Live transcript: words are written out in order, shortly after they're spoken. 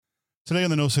Today on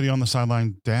the No City on the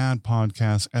Sideline Dad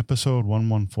Podcast, episode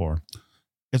 114.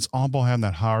 It's all about having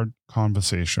that hard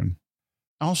conversation.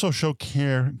 Also show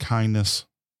care and kindness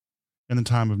in the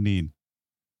time of need,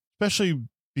 especially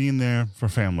being there for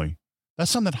family. That's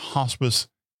something that hospice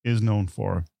is known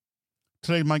for.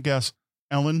 Today, my guest,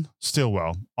 Ellen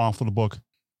Stillwell, author of the book,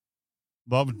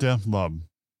 Love, Death, Love.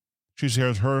 She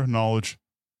shares her knowledge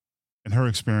and her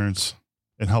experience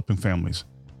in helping families.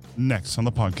 Next on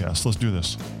the podcast, let's do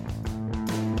this.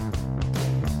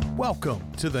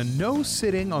 Welcome to the No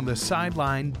Sitting on the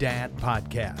Sideline Dad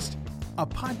Podcast, a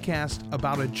podcast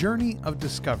about a journey of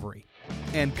discovery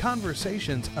and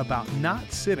conversations about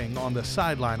not sitting on the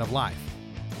sideline of life.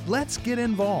 Let's get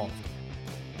involved.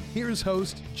 Here's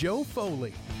host Joe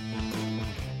Foley.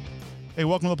 Hey,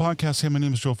 welcome to the podcast. Hey, my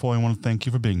name is Joe Foley. I want to thank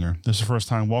you for being here. This is your first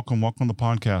time. Welcome to the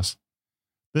podcast.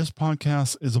 This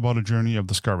podcast is about a journey of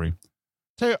discovery.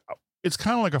 Tell you, it's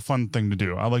kind of like a fun thing to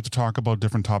do. I like to talk about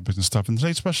different topics and stuff. And today,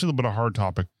 especially a little bit of a hard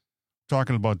topic,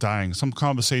 talking about dying, some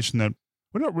conversation that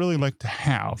we don't really like to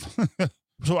have.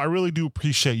 So I really do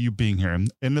appreciate you being here. And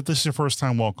if this is your first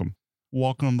time, welcome.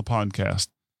 Welcome on the podcast.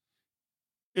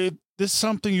 If this is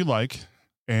something you like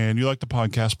and you like the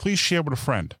podcast, please share with a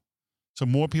friend. So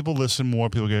more people listen, more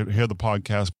people get hear the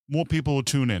podcast, more people will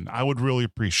tune in. I would really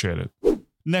appreciate it.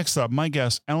 Next up, my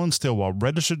guest, Ellen Stillwell,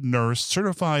 registered nurse,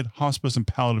 certified hospice and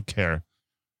palliative care.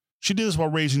 She did this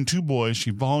while raising two boys. She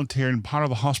volunteered and part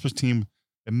of the hospice team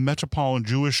at Metropolitan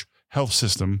Jewish Health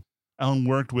System. Ellen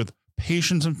worked with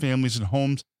patients and families in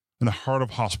homes in the heart of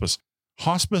hospice.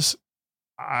 Hospice,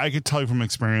 I could tell you from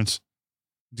experience,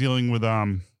 dealing with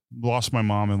lost my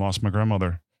mom and lost my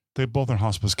grandmother. They're both in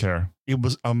hospice care. It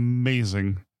was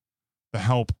amazing, the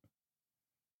help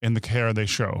and the care they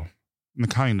show and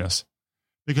the kindness.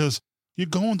 Because you're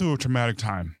going through a traumatic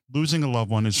time. Losing a loved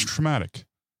one is traumatic.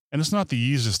 And it's not the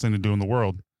easiest thing to do in the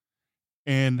world.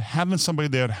 And having somebody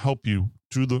there to help you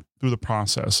through the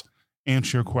process,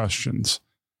 answer your questions.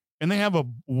 And they have a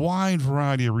wide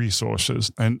variety of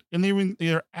resources. And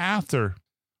they're after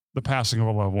the passing of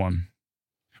a loved one.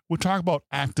 We talk about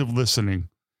active listening.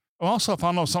 I also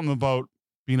found out something about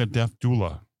being a death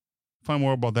doula. Find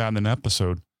more about that in an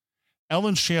episode.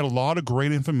 Ellen shared a lot of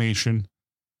great information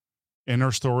in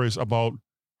her stories about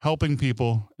helping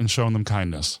people and showing them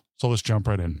kindness. So let's jump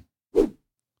right in.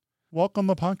 Welcome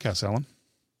to the podcast, Ellen.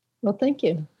 Well, thank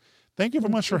you. Thank you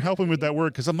very much for helping with that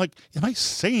word, because I'm like, am I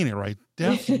saying it right?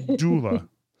 Death doula.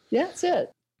 Yeah, that's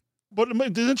it. But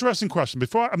it's an interesting question.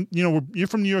 Before, you're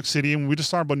from New York City, and we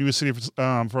just talked about New York City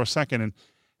for a second,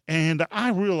 and I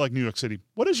really like New York City.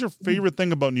 What is your favorite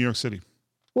thing about New York City?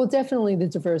 Well, definitely the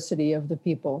diversity of the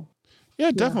people. Yeah,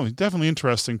 definitely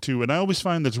interesting too. And I always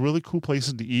find there's really cool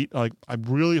places to eat. Like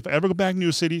if I ever go back to New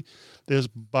York City, there's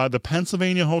by the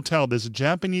Pennsylvania Hotel, there's a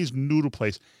Japanese noodle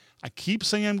place. I keep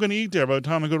saying I'm going to eat there by the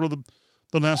time I go to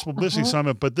the National Publicity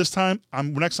Summit. But this time,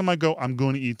 next time I go, I'm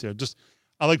going to eat there.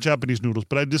 I like Japanese noodles,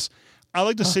 but I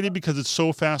like the city because it's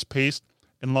so fast paced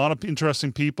and a lot of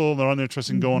interesting people, a lot of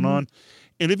interesting going on.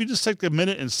 And if you just take a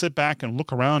minute and sit back and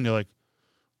look around, you're like,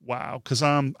 wow, because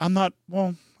I'm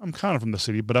kind of from the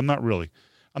city, but I'm not really.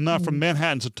 I'm not from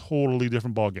Manhattan's a totally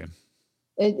different ballgame.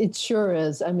 It sure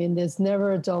is. I mean, there's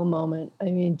never a dull moment. I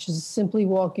mean, just simply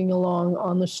walking along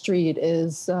on the street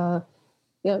is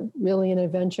really an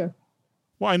adventure.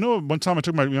 Well, I know one time I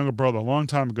took my younger brother a long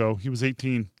time ago. He was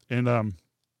 18, and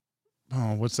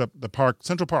what's that? The park,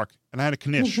 Central Park, and I had a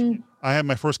Knish. I had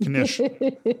my first Knish.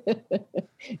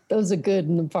 Those are good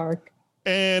in the park.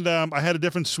 And I had a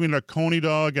difference between a Coney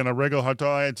dog and a regular hot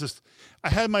dog. I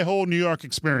had my whole New York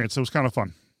experience. It was kind of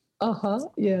fun.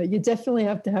 Yeah, you definitely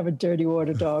have to have a dirty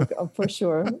water dog, for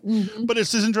sure. But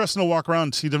it's just interesting to walk around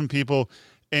and see different people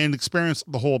and experience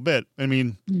the whole bit. I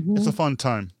mean, it's a fun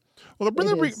time. Well,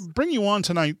 the bring you on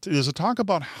tonight is to talk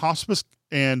about hospice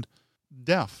and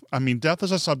death. I mean, death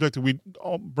is a subject that we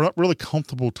all really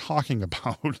comfortable talking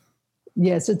about.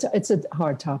 Yes, it's a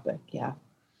hard topic. Yeah.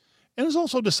 And it's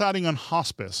also deciding on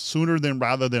hospice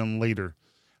rather than later.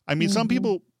 I mean, some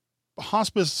people,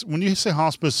 hospice, when you say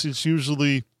hospice, it's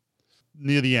usually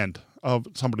near the end of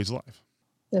somebody's life.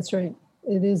 That's right.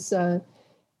 It is,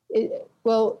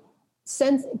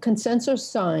 consents are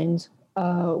signed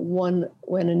when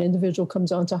an individual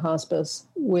comes onto hospice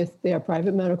with their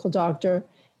private medical doctor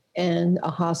and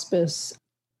a hospice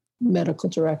medical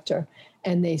director.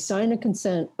 And they sign a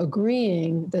consent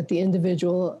agreeing that the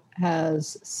individual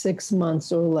has 6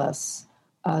 months or less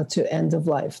to end of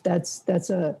life. That's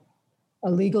a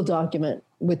legal document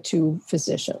with two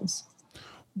physicians.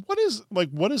 What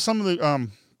is some of the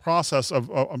process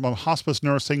of a hospice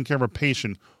nurse taking care of a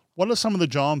patient? What are some of the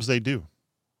jobs they do?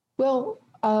 Well,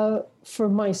 For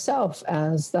myself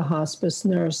as the hospice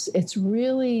nurse, it's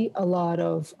really a lot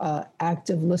of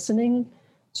active listening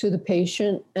to the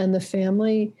patient and the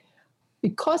family.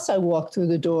 Because I walk through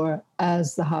the door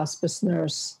as the hospice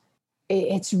nurse,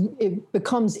 it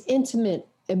becomes intimate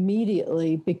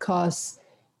immediately because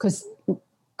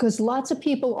lots of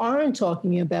people aren't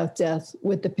talking about death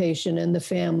with the patient and the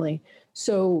family.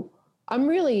 So I'm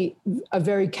really a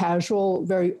very casual,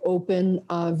 very open,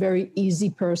 very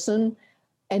easy person.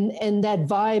 And that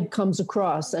vibe comes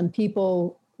across, and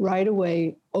people right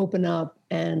away open up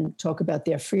and talk about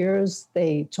their fears.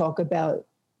 They talk about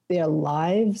their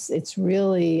lives. It's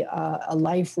really a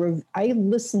life. I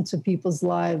listen to people's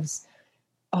lives.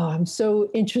 Oh, I'm so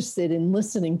interested in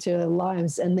listening to their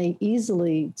lives, and they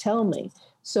easily tell me.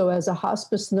 So as a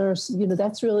hospice nurse,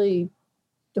 that's really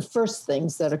the first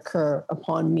things that occur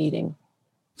upon meeting.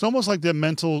 It's almost like their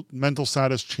mental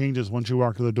status changes once you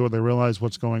walk through the door. They realize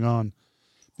what's going on.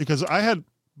 Because I had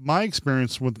my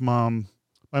experience with my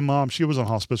mom, she was on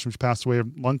hospice. She passed away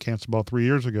of lung cancer about 3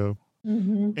 years ago.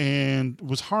 Mm-hmm. And it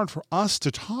was hard for us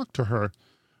to talk to her,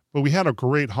 but we had a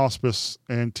great hospice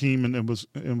and team, and it was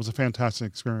a fantastic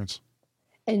experience.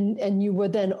 And you were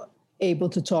then able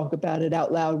to talk about it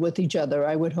out loud with each other,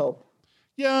 I would hope.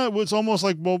 Yeah, it was almost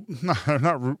like, well,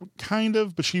 not kind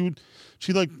of, but she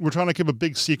like, we're trying to keep a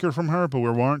big secret from her, but we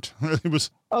weren't. It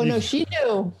was. Oh no, she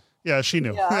knew. Yeah, she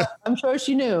knew. Yeah, I'm sure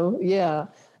she knew. Yeah.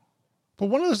 But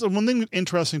one thing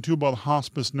interesting too about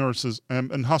hospice nurses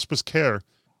and hospice care,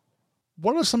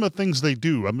 what are some of the things they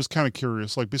do? I'm just kind of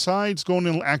curious. Like besides going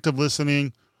in active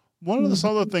listening, what are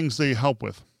some other things they help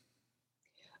with?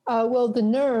 Well, the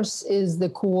nurse is the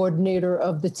coordinator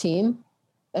of the team,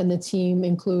 and the team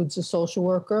includes a social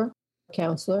worker,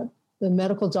 counselor, the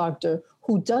medical doctor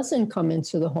who doesn't come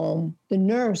into the home. The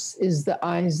nurse is the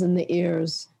eyes and the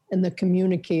ears and the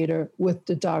communicator with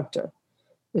the doctor.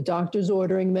 The doctor's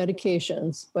ordering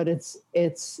medications, but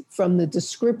it's from the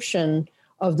description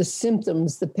of the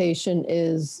symptoms the patient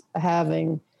is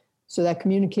having. So that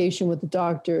communication with the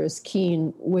doctor is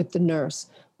keen with the nurse.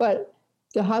 But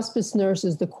the hospice nurse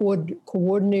is the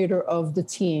coordinator of the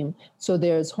team. So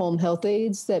there's home health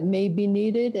aides that may be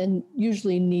needed and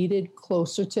usually needed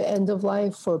closer to end of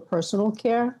life for personal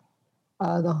care.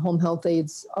 The home health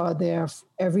aides are there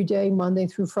every day, Monday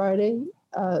through Friday,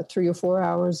 3 or 4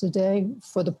 hours a day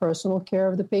for the personal care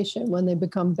of the patient when they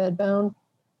become bedbound.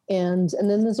 And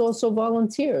then there's also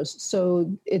volunteers. So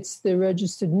it's the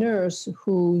registered nurse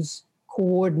who's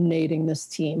coordinating this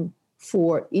team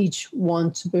for each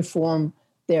one to perform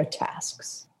their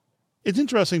tasks. It's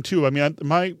interesting too. I mean,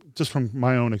 just from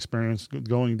my own experience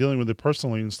dealing with it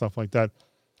personally and stuff like that,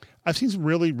 I've seen some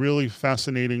really, really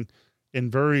fascinating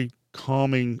and very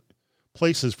calming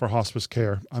places for hospice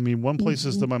care. I mean, one place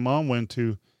is that my mom went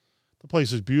to. The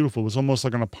place is beautiful. It was almost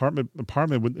like an apartment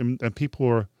with, and people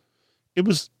were. It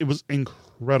was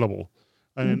incredible,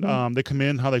 and they come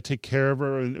in, how they take care of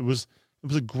her, and it was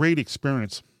a great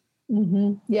experience.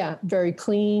 Mm-hmm. Yeah, very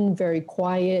clean, very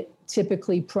quiet.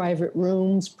 Typically, private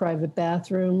rooms, private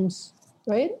bathrooms,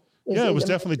 right? It was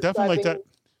definitely like that.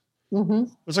 Mm-hmm. It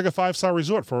was like a 5-star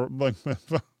resort for like.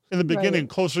 In the beginning,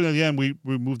 closer to the end, we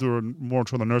moved more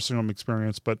to the nursing home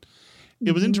experience. But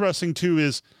it was interesting, too,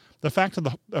 is the fact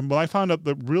of what I found out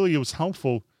that really was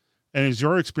helpful, and is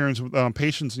your experience with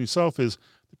patients and yourself, is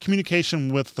the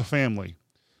communication with the family.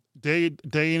 Day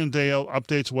in and day out,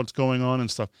 updates, what's going on and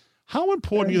stuff. How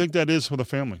important do you think that is for the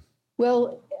family?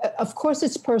 Well, of course,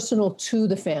 it's personal to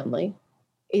the family.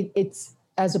 It's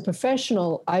as a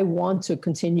professional, I want to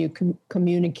continue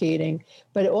communicating,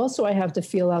 but also I have to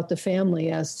feel out the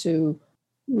family as to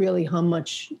really how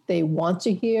much they want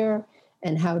to hear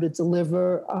and how to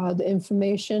deliver the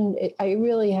information. I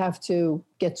really have to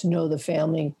get to know the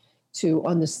family to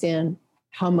understand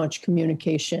how much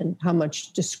communication, how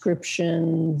much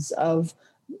descriptions of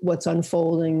what's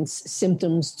unfolding,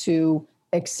 symptoms to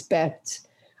expect,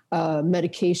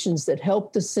 medications that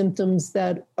help the symptoms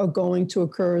that are going to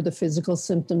occur, the physical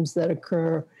symptoms that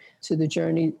occur to the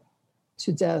journey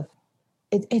to death.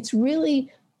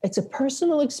 It's a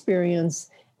personal experience,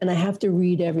 and I have to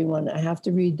read everyone. I have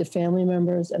to read the family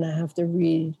members, and I have to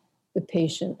read the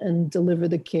patient and deliver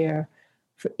the care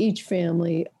for each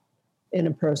family in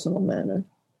a personal manner.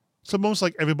 So most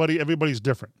like everybody's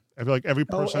different. I feel like every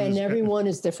person everyone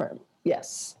is different.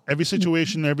 Yes. Every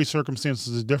situation, every circumstance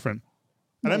is different.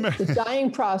 And the dying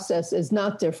process is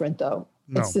not different, though.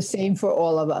 No. It's the same for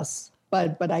all of us.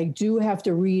 But I do have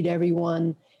to read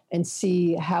everyone and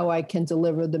see how I can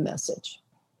deliver the message.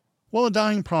 Well, the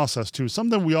dying process, too,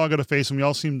 something we all got to face and we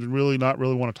all seem to really not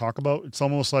really want to talk about. It's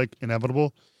almost like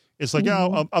inevitable. It's like,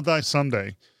 I'll die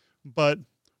someday. But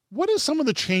What is some of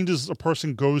the changes a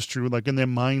person goes through, like in their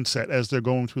mindset as they're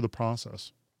going through the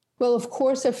process? Well, of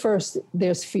course, at first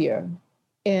there's fear,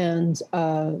 and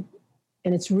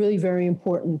it's really very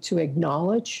important to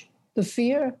acknowledge the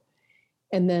fear,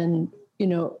 and then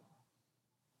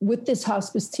with this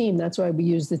hospice team, that's why we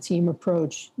use the team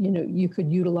approach. You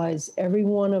could utilize every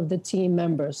one of the team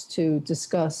members to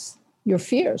discuss your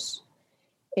fears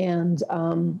and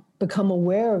become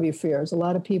aware of your fears. A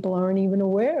lot of people aren't even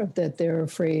aware that they're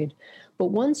afraid. But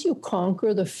once you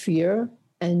conquer the fear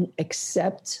and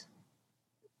accept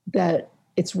that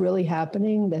it's really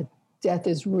happening, that death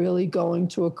is really going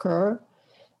to occur,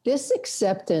 this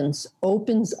acceptance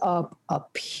opens up a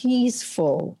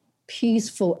peaceful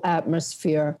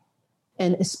atmosphere.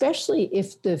 And especially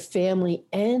if the family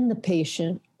and the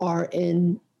patient are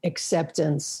in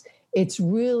acceptance, it's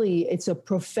a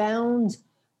profound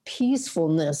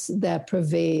peacefulness that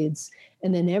pervades.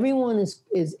 And then everyone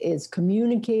is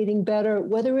communicating better,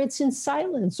 whether it's in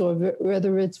silence or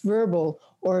whether it's verbal,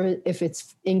 or if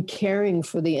it's in caring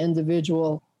for the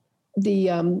individual.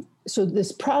 So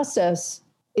this process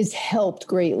is helped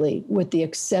greatly with the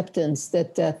acceptance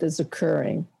that death is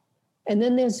occurring. And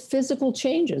then there's physical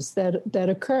changes that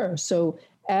occur. So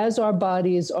as our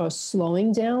bodies are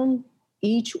slowing down,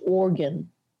 each organ,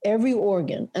 every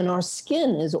organ, and our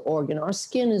skin is an organ. Our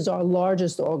skin is our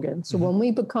largest organ. So when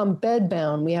we become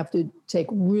bedbound, we have to take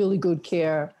really good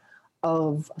care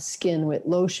of skin with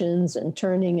lotions and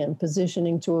turning and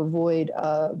positioning to avoid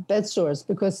bed sores,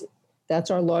 because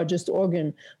that's our largest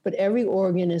organ. But every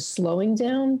organ is slowing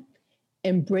down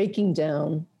and breaking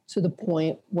down to the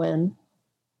point when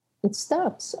it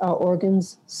stops. Our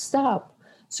organs stop.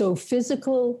 So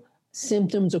physical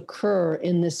symptoms occur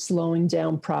in this slowing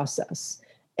down process.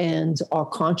 And our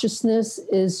consciousness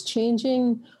is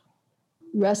changing.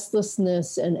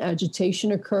 Restlessness and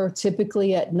agitation occur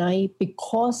typically at night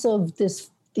because of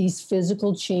these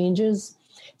physical changes.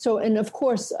 So, and of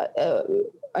course,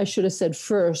 I should have said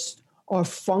first, our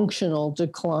functional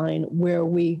decline, where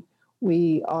we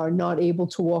are not able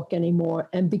to walk anymore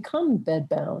and become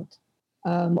bedbound.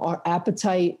 Our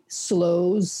appetite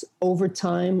slows over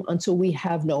time until we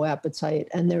have no appetite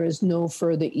and there is no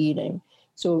further eating.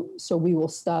 So we will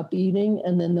stop eating,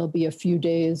 and then there'll be a few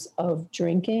days of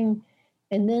drinking,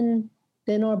 and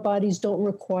then our bodies don't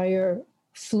require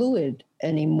fluid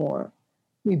anymore.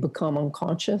 We become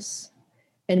unconscious.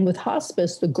 And with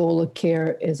hospice, the goal of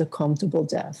care is a comfortable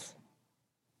death.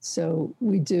 So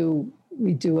we do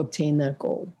obtain that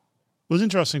goal. It was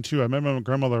interesting too. I remember my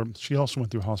grandmother, she also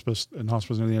went through hospice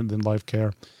and in life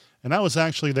care. And I was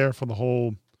actually there for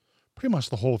pretty much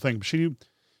the whole thing.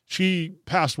 She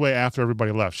passed away after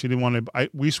everybody left. She didn't want to,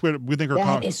 we think her.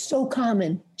 That is so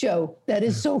common, Joe. That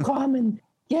is so common.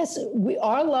 Yes.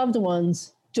 Our loved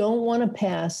ones don't want to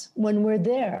pass when we're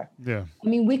there. Yeah. I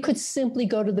mean, we could simply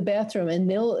go to the bathroom and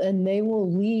they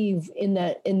will leave in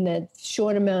that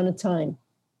short amount of time.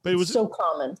 But it was so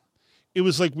common. It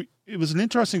was like, it was an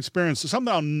interesting experience.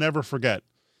 Something I'll never forget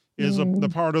is the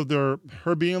part of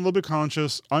her being a little bit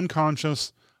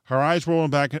unconscious, her eyes rolling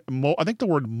back. I think the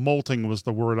word molting was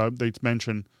the word they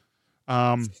mentioned.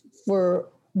 For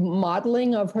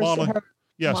modeling of her. Modeling.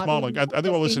 Yes, modeling. I think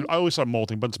I always thought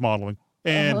molting, but it's modeling.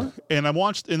 And I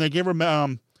watched, and they gave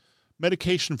her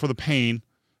medication for the pain,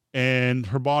 and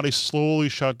her body slowly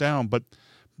shut down. But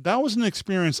that was an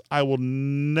experience I will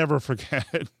never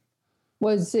forget.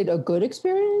 Was it a good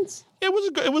experience? It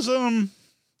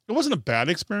wasn't a bad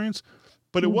experience,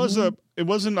 but it wasn't, I'm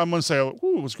going to say, it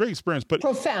was a great experience, but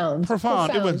profound.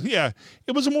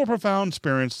 It was a more profound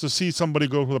experience to see somebody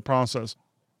go through the process.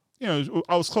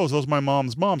 I was close. That was my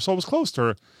mom's mom, so I was close to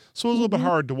her. So it was a little bit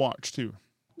hard to watch too.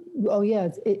 Oh yeah.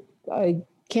 I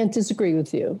can't disagree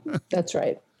with you. That's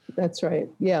right. That's right.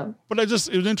 Yeah. But it was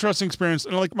an interesting experience.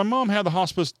 And like my mom had the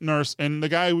hospice nurse, and the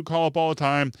guy would call up all the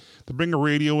time to bring a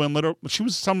radio and she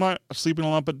was sometimes sleeping a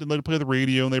lot, but they let her play the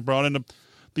radio, and they brought in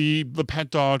the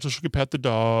pet dog so she could pet the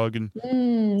dog. And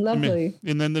lovely.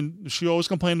 And then she always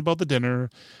complained about the dinner.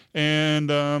 And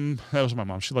that was my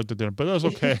mom. She liked the dinner, but that was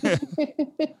okay.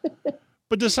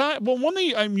 But one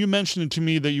thing you mentioned to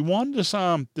me that you wanted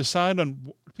to decide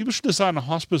on, people should decide on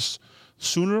hospice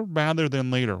sooner rather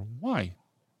than later. Why?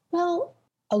 Well,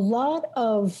 a lot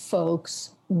of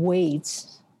folks wait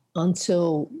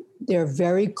until they're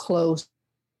very close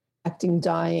to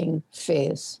dying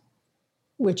phase,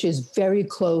 which is very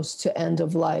close to end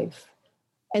of life.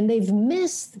 And they've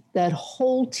missed that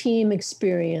whole team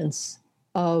experience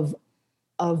of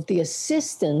the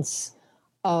assistance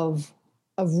of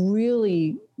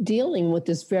really dealing with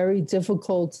this very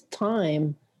difficult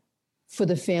time for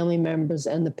the family members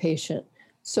and the patient.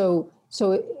 So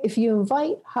So if you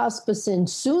invite hospice in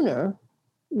sooner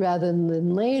rather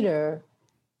than later,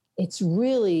 it's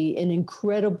really an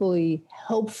incredibly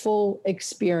helpful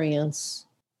experience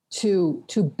to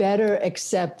better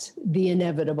accept the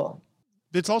inevitable.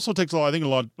 It also takes I think a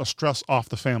lot of stress off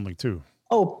the family too.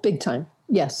 Oh, big time.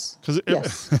 Yes. Because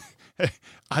yes.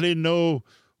 I didn't know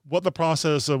what the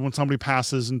process of when somebody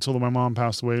passes until my mom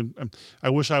passed away. I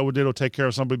wish I would take care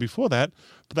of somebody before that,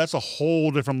 but that's a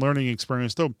whole different learning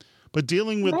experience though. But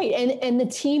dealing with right, and the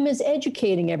team is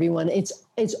educating everyone. It's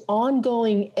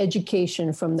ongoing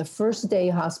education from the first day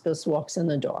hospice walks in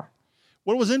the door.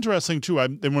 What was interesting too,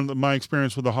 my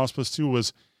experience with the hospice too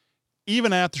was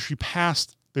even after she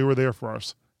passed, they were there for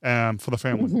us and for the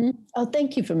family. Mm-hmm. Oh,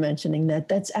 thank you for mentioning that.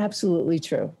 That's absolutely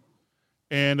true.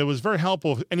 And it was very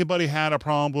helpful. If anybody had a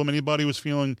problem, anybody was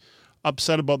feeling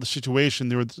upset about the situation,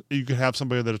 you could have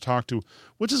somebody there to talk to,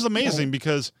 which is amazing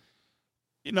because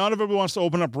not everybody wants to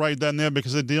open up right then and there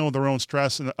because they're dealing with their own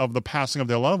stress of the passing of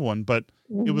their loved one. But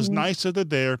it was nice that they're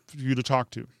there for you to talk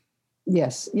to.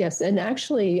 Yes, yes. And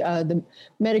actually, the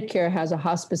Medicare has a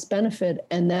hospice benefit,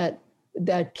 and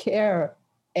that care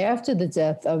after the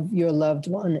death of your loved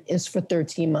one is for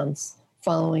 13 months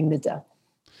following the death.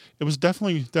 It was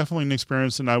definitely an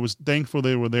experience, and I was thankful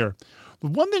they were there.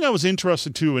 But one thing I was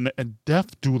interested to in a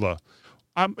death doula,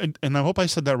 and I hope I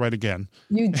said that right again.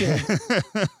 You did.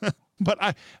 But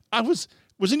I was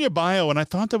in your bio, and I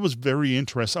thought that was very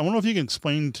interesting. I wonder if you can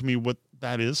explain to me what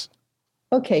that is.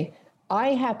 Okay. I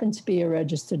happen to be a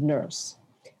registered nurse,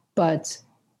 but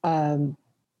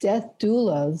death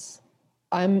doulas,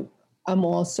 I'm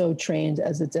also trained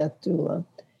as a death doula.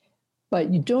 But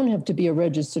you don't have to be a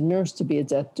registered nurse to be a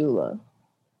death doula.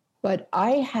 But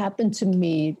I happened to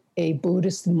meet a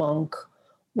Buddhist monk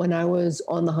when I was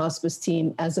on the hospice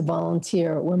team as a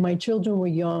volunteer. When my children were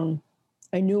young,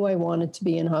 I knew I wanted to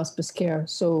be in hospice care,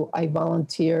 so I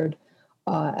volunteered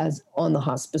as on the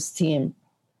hospice team.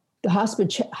 The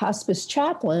hospice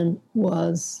chaplain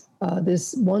was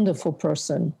this wonderful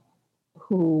person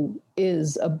who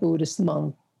is a Buddhist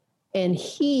monk, and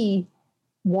he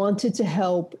wanted to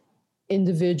help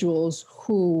individuals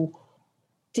who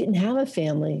didn't have a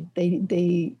family.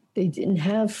 They didn't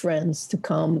have friends to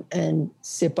come and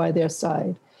sit by their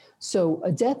side. So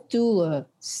a death doula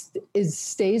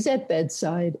stays at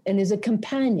bedside and is a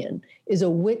companion, is a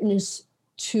witness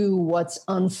to what's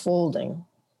unfolding,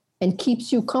 and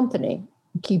keeps you company,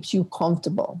 keeps you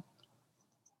comfortable.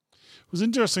 What's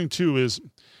interesting too is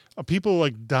people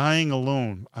like dying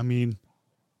alone. I mean,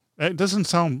 it doesn't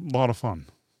sound a lot of fun.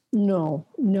 No.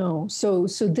 So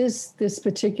this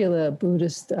particular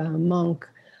Buddhist monk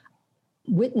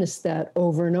witnessed that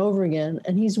over and over again,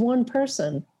 and he's one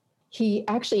person. He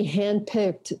actually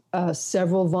handpicked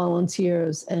several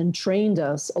volunteers and trained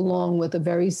us along with a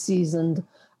very seasoned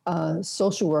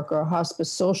social worker, a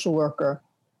hospice social worker,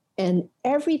 and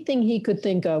everything he could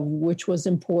think of, which was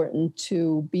important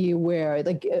to be aware,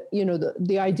 like,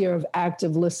 the idea of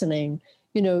active listening,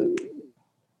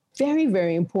 very,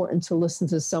 very important to listen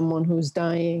to someone who's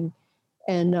dying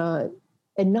and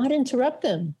not interrupt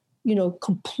them,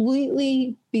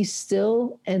 completely be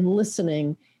still and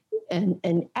listening.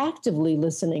 And actively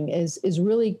listening is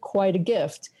really quite a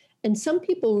gift. And some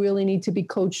people really need to be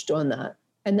coached on that.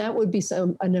 And that would be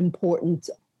an important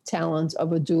talent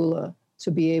of a doula,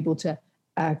 to be able to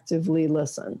actively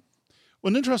listen.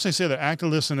 Well, interesting to say that active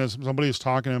listen as somebody is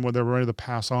talking and when they're ready to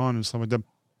pass on and stuff like that.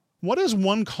 What is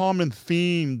one common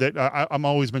theme that I'm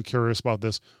always been curious about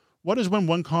this? What is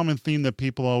one common theme that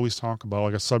people always talk about,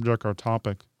 like a subject or a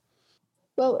topic?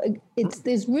 Well,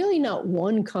 there's really not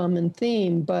one common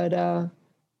theme, but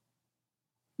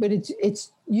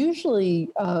it's usually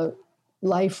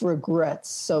life regrets.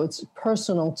 So it's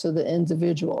personal to the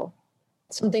individual,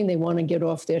 something they want to get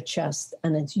off their chest,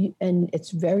 and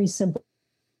it's very simple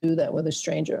to do that with a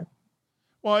stranger.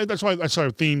 Well, that's why I saw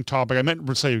a theme topic. I meant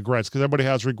to say regrets because everybody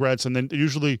has regrets, and then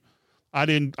usually I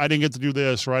didn't get to do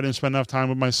this, or I didn't spend enough time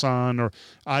with my son, or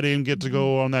I didn't get to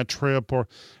go on that trip, or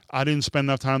I didn't spend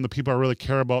enough time with the people I really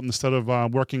care about instead of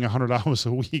working 100 hours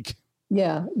a week.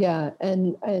 Yeah.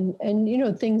 And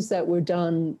things that were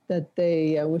done that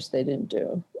they wish they didn't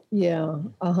do. Yeah.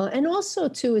 And also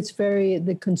too, it's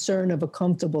the concern of a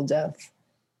comfortable death.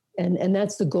 And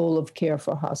that's the goal of care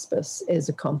for hospice, is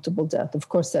a comfortable death. Of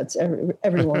course, that's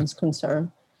everyone's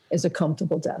concern, is a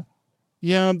comfortable death.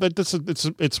 Yeah, but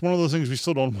it's one of those things we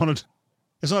still don't want to.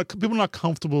 It's not, people are not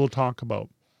comfortable to talk about.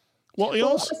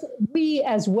 Well, we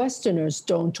as Westerners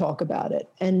don't talk about it,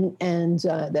 and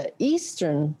the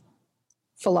Eastern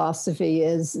philosophy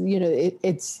is,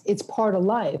 it's part of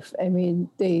life. I mean,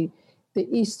 the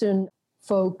Eastern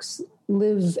folks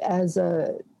live as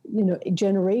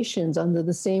generations under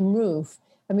the same roof.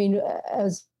 I mean,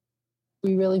 as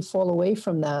we really fall away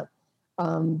from that,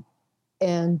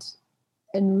 and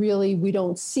really we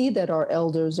don't see that our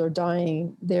elders are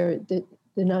dying. They're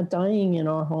not dying in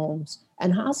our homes,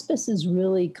 and hospice is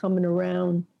really coming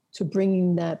around to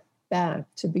bringing that back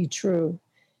to be true.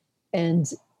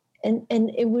 And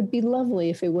it would be lovely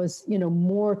if it was,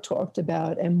 more talked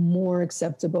about and more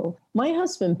acceptable. My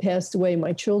husband passed away.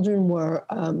 My children were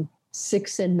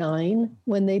 6 and 9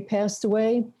 when they passed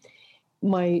away.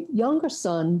 My younger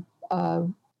son,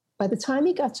 by the time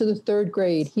he got to the 3rd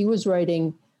grade, he was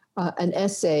writing an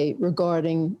essay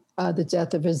regarding the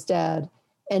death of his dad.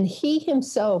 And he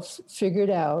himself figured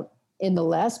out in the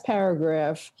last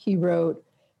paragraph, he wrote,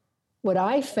 "What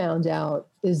I found out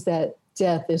is that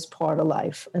death is part of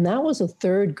life." And that was a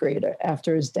 3rd grader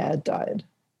after his dad died.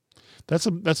 That's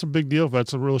a big deal.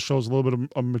 That really shows a little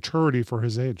bit of maturity for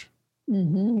his age.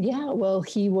 Mm-hmm. Yeah, well,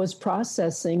 he was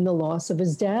processing the loss of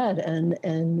his dad,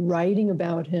 and writing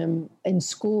about him in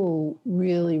school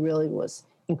really, really was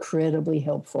incredibly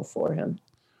helpful for him.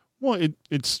 Well,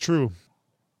 it's true.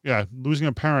 Yeah, losing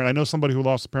a parent. I know somebody who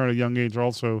lost a parent at a young age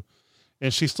also,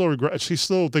 and she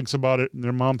still thinks about it. And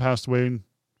their mom passed away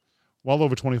well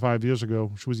over 25 years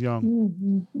ago. She was young.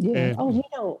 Mm-hmm. Yeah. And,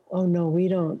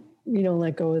 We don't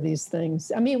let go of these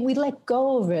things. I mean, we let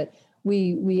go of it.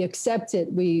 We accept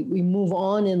it. We move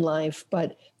on in life,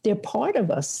 but they're part of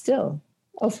us still.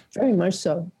 Oh, very much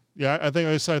so. Yeah, I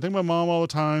think my mom all the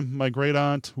time, my great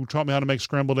aunt who taught me how to make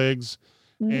scrambled eggs,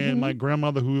 and my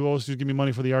grandmother who always used to give me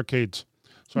money for the arcades.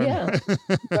 So yeah,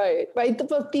 right.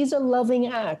 But these are loving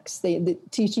acts. They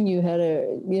teaching you how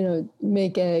to,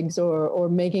 make eggs or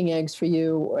making eggs for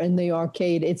you in the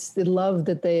arcade. It's the love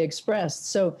that they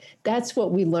expressed. So that's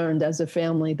what we learned as a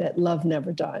family, that love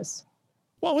never dies.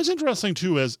 Well, it's interesting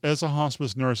too, as a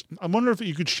hospice nurse, I wonder if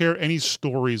you could share any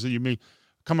stories that you may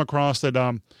come across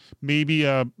that maybe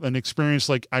an experience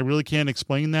like, I really can't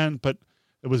explain that, but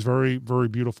it was very, very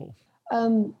beautiful.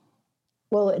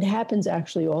 Well, it happens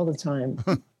actually all the time.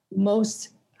 Most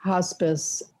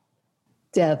hospice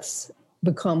deaths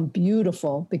become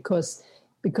beautiful because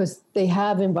they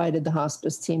have invited the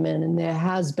hospice team in, and there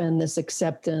has been this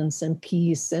acceptance and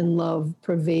peace and love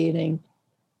pervading.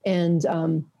 And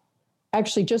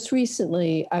actually, just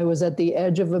recently, I was at the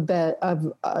edge of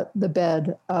the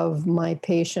bed of my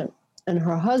patient, and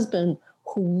her husband,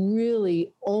 who really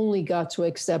only got to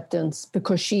acceptance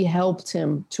because she helped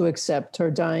him to accept her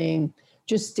dying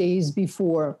just days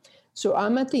before. So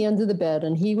I'm at the end of the bed,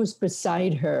 and he was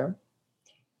beside her,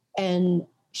 and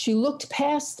she looked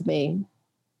past me,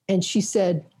 and she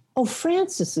said, "Oh,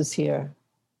 Francis is here."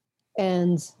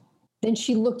 And then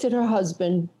she looked at her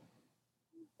husband,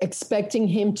 expecting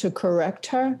him to correct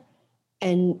her.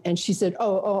 And she said,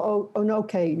 oh, no,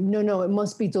 okay. No, it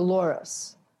must be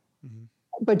Dolores. Mm-hmm.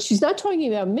 But she's not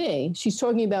talking about me. She's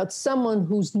talking about someone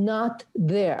who's not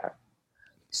there.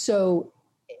 So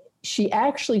she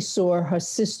actually saw her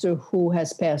sister who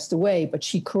has passed away, but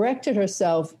she corrected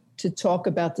herself to talk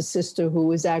about the sister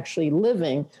who is actually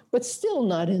living, but still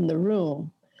not in the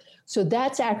room. So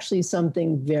that's actually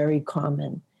something very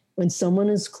common. When someone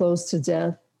is close to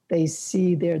death, they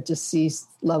see their deceased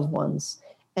loved ones.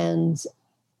 And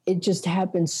it just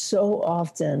happens so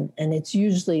often. And it's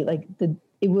usually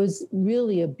it was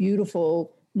really a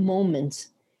beautiful moment.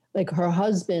 Like her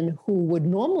husband, who would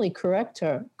normally correct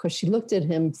her because she looked at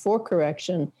him for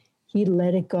correction, he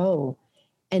let it go.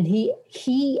 And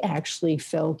he actually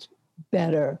felt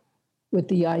better with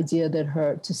the idea that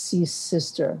her deceased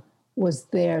sister was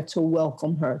there to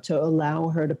welcome her, to allow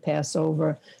her to pass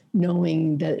over,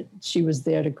 knowing that she was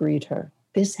there to greet her.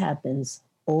 This happens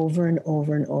over and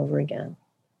over and over again.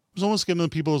 It's almost giving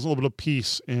people a little bit of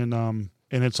peace, and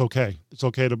it's okay. It's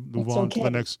okay to move on to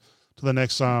the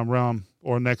next realm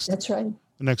or next. That's right.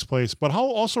 The next place. But how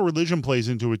also religion plays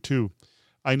into it too.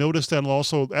 I noticed that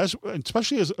also,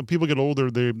 especially as people get older,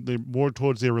 they're more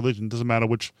towards their religion. It doesn't matter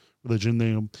which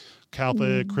religion,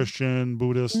 Catholic, Christian,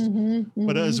 Buddhist.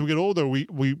 But as we get older,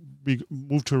 we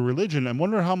move to a religion. I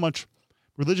wonder how much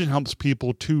religion helps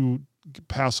people to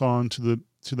pass on to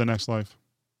the next life.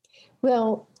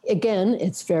 Well, again,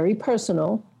 it's very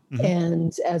personal.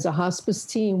 And as a hospice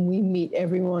team, we meet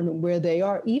everyone where they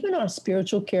are, even our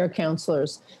spiritual care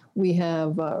counselors. We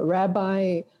have a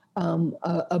rabbi,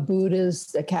 a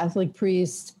Buddhist, a Catholic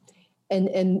priest,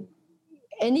 and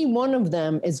any one of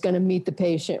them is going to meet the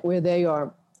patient where they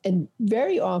are. And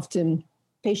very often,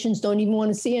 patients don't even want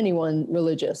to see anyone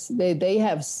religious. They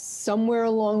have somewhere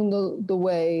along the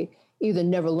way either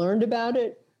never learned about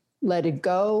it, let it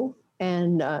go,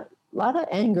 and a lot of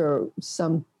anger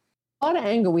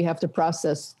we have to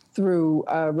process through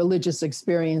religious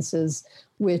experiences,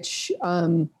 which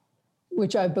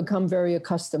I've become very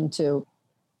accustomed to.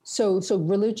 So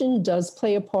religion does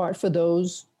play a part for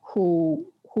those who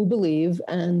believe,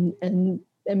 and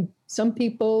some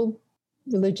people,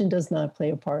 religion does not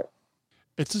play a part.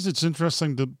 It's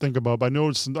interesting to think about. I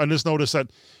just noticed that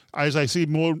as I see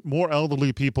more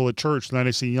elderly people at church than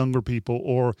I see younger people,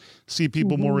 or see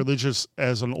people more religious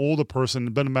as an older person,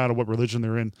 it doesn't matter what religion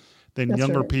they're in, than That's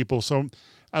younger right. people. So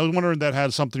I was wondering if that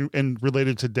had something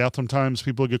related to death. Sometimes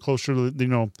people get closer to,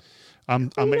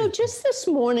 just this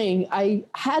morning, I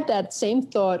had that same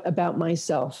thought about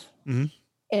myself. Mm-hmm.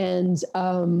 And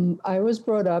I was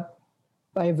brought up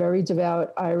by a very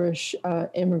devout Irish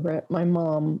immigrant, my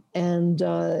mom, and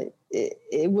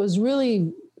it was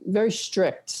really very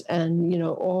strict, and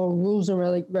all rules and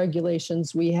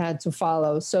regulations we had to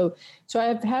follow. So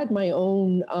I've had my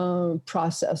own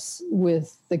process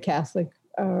with the Catholic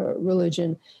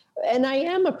religion, and I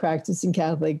am a practicing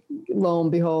Catholic. Lo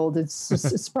and behold, it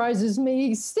surprises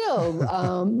me still.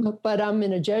 But I'm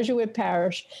in a Jesuit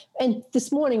parish, and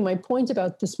this morning, my point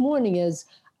about this morning is,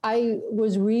 I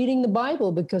was reading the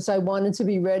Bible because I wanted to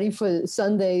be ready for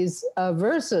Sunday's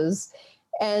verses.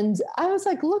 And I was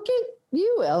like, look at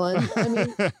you, Ellen. I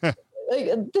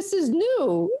mean, this is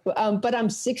new, but I'm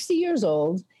 60 years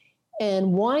old.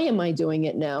 And why am I doing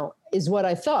it now is what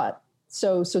I thought.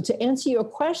 So to answer your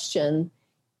question,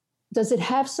 does it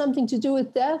have something to do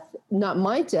with death? Not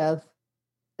my death,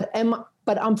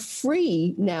 but I'm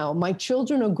free now. My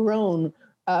children are grown.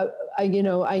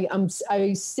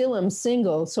 I still am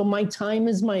single, so my time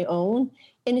is my own,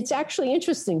 and it's actually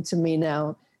interesting to me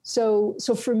now. So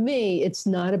for me, it's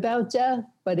not about death,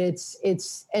 but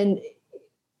and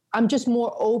I'm just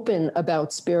more open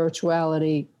about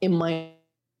spirituality in my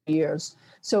years.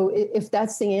 So if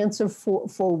that's the answer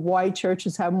for why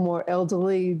churches have more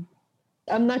elderly,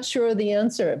 I'm not sure the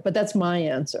answer, but that's my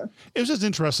answer. It was just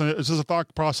interesting. It's just a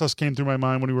thought process came through my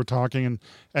mind when we were talking,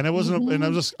 and it wasn't. And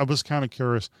I was kind of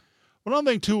curious. One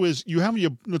other thing too is you have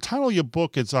the title of your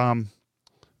book. It's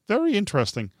very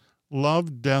interesting.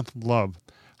 Love, Death, Love.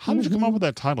 How did you come up with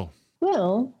that title?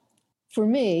 Well, for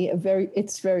me,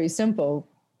 it's very simple.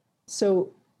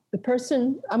 So the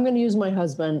person, I'm going to use my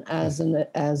husband as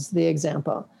the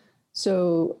example.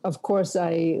 So of course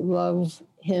I love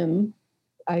him.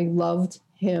 I loved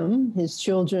him. His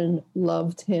children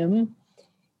loved him.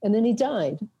 And then he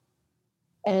died.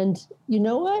 And you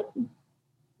know what?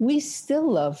 We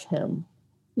still love him.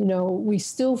 We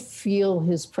still feel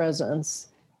his presence,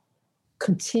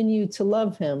 continue to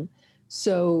love him.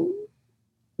 So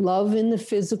love in the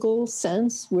physical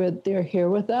sense where they're here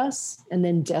with us, and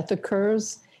then death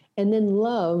occurs, and then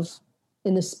love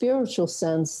in the spiritual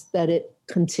sense that it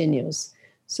continues.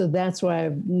 So that's why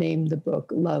I've named the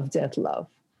book Love, Death, Love.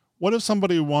 What if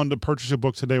somebody wanted to purchase your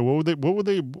book today? What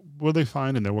would they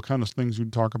find in there? What kind of things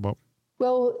you'd talk about?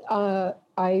 Well,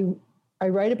 I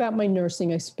write about my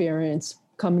nursing experience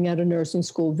coming out of nursing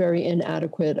school, very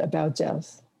inadequate about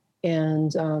death.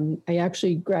 And I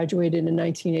actually graduated in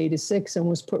 1986 and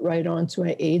was put right onto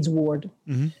an AIDS ward.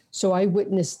 Mm-hmm. So I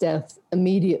witnessed death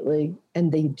immediately,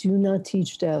 and they do not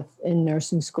teach death in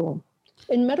nursing school.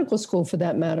 In medical school, for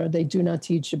that matter, they do not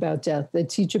teach about death. They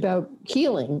teach about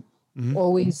healing. Mm-hmm.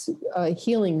 Always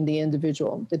healing the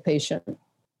individual, the patient.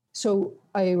 So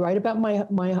I write about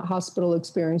my hospital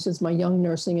experiences, my young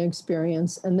nursing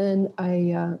experience, and then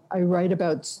I write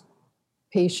about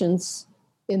patients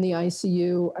in the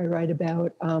ICU. I write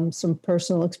about some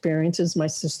personal experiences. My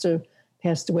sister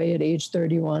passed away at age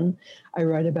 31. I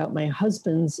write about my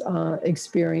husband's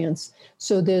experience.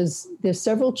 So there's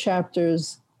several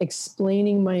chapters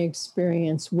explaining my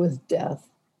experience with death.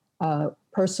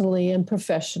 Personally and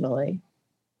professionally.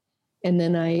 And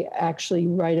then I actually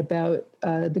write about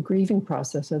the grieving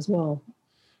process as well.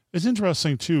 It's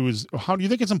interesting too, is how do you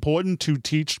think it's important to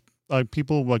teach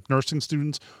people like nursing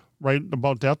students write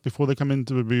about death before they come in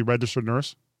to be a registered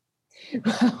nurse?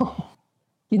 Well,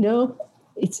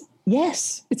 it's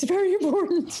very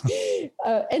important.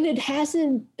 And it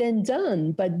hasn't been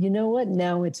done, but you know what?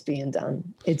 Now it's being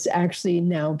done. It's actually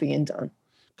now being done.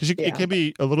 Because it can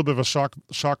be a little bit of a shock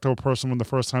to a person when the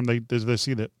first time they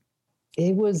see that.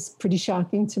 It was pretty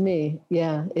shocking to me.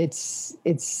 Yeah, it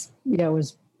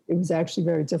was actually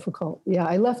very difficult. Yeah,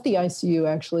 I left the ICU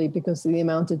actually because of the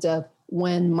amount of death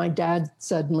when my dad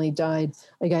suddenly died.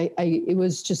 Like it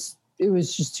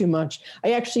was just too much.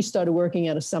 I actually started working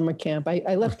at a summer camp.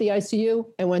 I left the ICU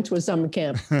and went to a summer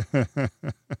camp.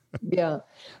 Yeah.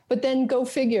 But then go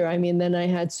figure. I mean, then I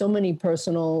had so many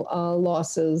personal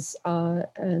losses,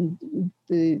 and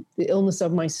the illness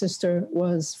of my sister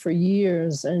was for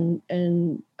years,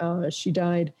 and she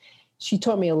died. She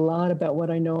taught me a lot about what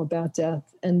I know about death.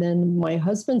 And then my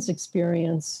husband's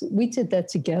experience, we did that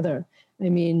together. I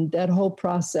mean, that whole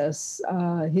process,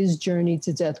 his journey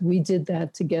to death, we did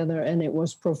that together, and it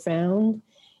was profound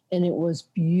and it was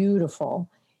beautiful.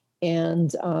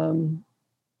 And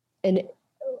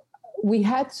we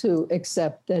had to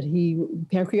accept that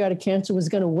pancreatic cancer was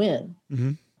going to win.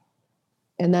 Mm-hmm.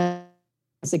 And that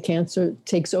as the cancer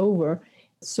takes over.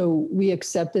 So we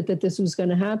accepted that this was going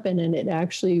to happen, and it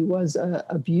actually was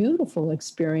a beautiful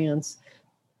experience.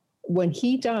 When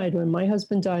he died, when my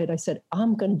husband died, I said,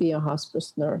 I'm going to be a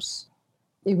hospice nurse.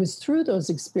 It was through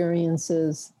those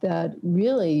experiences that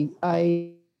really I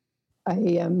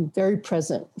am very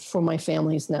present for my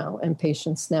families now and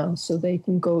patients now, so they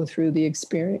can go through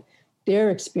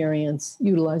their experience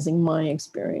utilizing my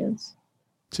experience.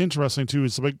 It's interesting too.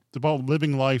 It's about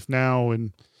living life now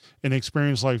and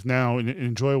experience life now and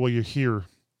enjoy while you're here.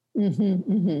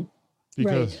 Mm-hmm, mm-hmm.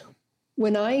 Because right.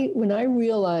 When I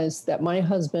realized that my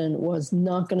husband was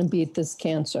not going to beat this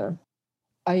cancer,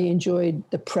 I enjoyed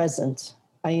the present.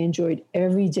 I enjoyed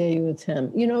every day with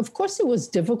him. You know, of course it was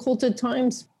difficult at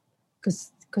times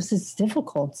because it's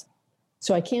difficult.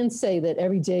 So I can't say that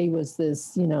every day was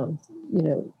this,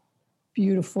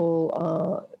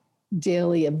 beautiful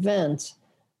daily event,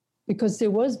 because there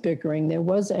was bickering, there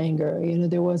was anger,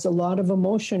 there was a lot of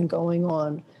emotion going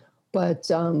on. But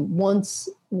once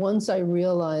I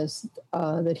realized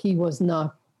that he was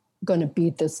not going to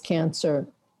beat this cancer,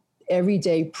 every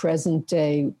day, present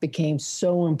day became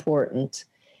so important.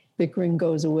 Bickering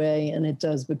goes away, and it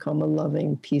does become a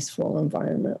loving, peaceful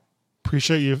environment.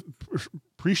 Appreciate your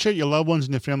loved ones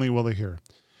and your family while they're here.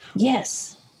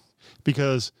 Yes.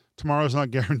 Because tomorrow's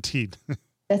not guaranteed.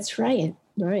 That's right.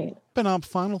 Right. Ben,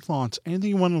 final thoughts.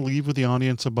 Anything you want to leave with the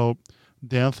audience about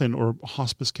death or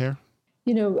hospice care?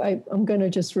 I'm going to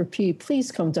just repeat,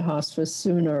 please come to hospice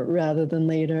sooner rather than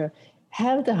later.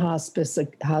 Have the hospice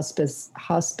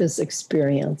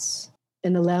experience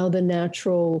and allow the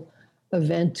natural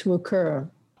event to occur.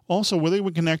 Also, where they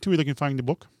would connect to, where they can find the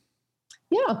book?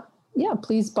 Yeah.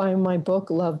 Please buy my book,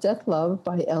 Love, Death, Love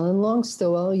by Ellen Long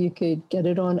Stillwell. You could get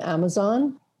it on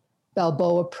Amazon,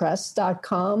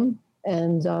 balboapress.com,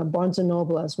 and Barnes &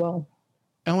 Noble as well.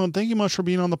 Ellen, thank you much for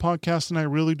being on the podcast, and I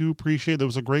really do appreciate it. It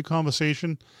was a great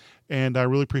conversation, and I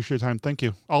really appreciate your time. Thank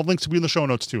you. All links will be in the show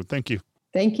notes, too. Thank you.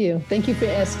 Thank you. Thank you for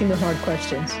asking the hard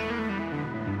questions.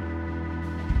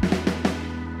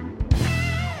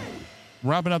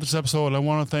 Wrapping up this episode, I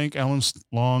want to thank Ellen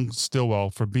Long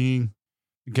Stillwell for being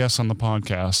a guest on the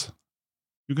podcast.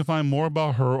 You can find more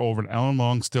about her over at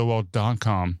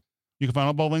ellenlongstillwell.com. You can find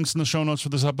all the links in the show notes for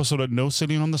this episode at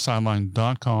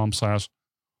nosittingonthesideline.com/14.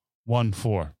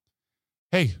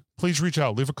 Hey, please reach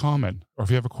out, leave a comment, or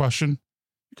if you have a question.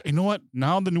 You know what?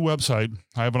 Now the new website,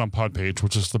 I have it on Podpage,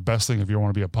 which is the best thing if you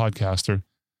want to be a podcaster.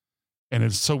 And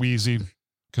it's so easy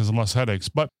because of less headaches.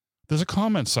 But there's a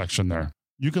comment section there.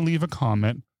 You can leave a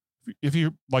comment if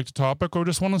you like the topic or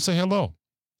just want to say hello.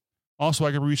 Also,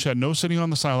 I can reach at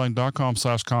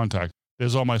nosittingonthesideline.com/contact.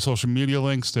 There's all my social media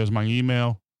links. There's my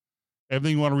email.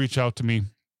 Everything you want to reach out to me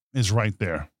is right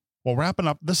there. Well, wrapping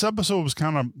up, this episode was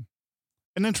kind of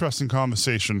an interesting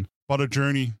conversation about a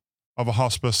journey of a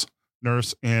hospice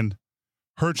nurse and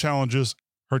her challenges,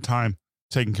 her time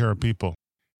taking care of people.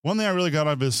 One thing I really got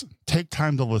out of is take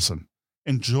time to listen.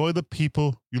 Enjoy the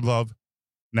people you love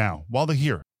now while they're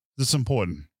here. This is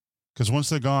important because once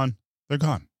they're gone, they're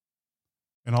gone.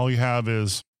 And all you have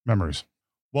is memories.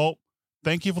 Well,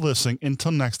 thank you for listening.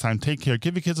 Until next time, take care.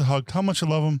 Give your kids a hug. Tell them how much you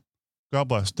love them. God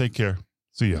bless. Take care.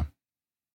 See ya.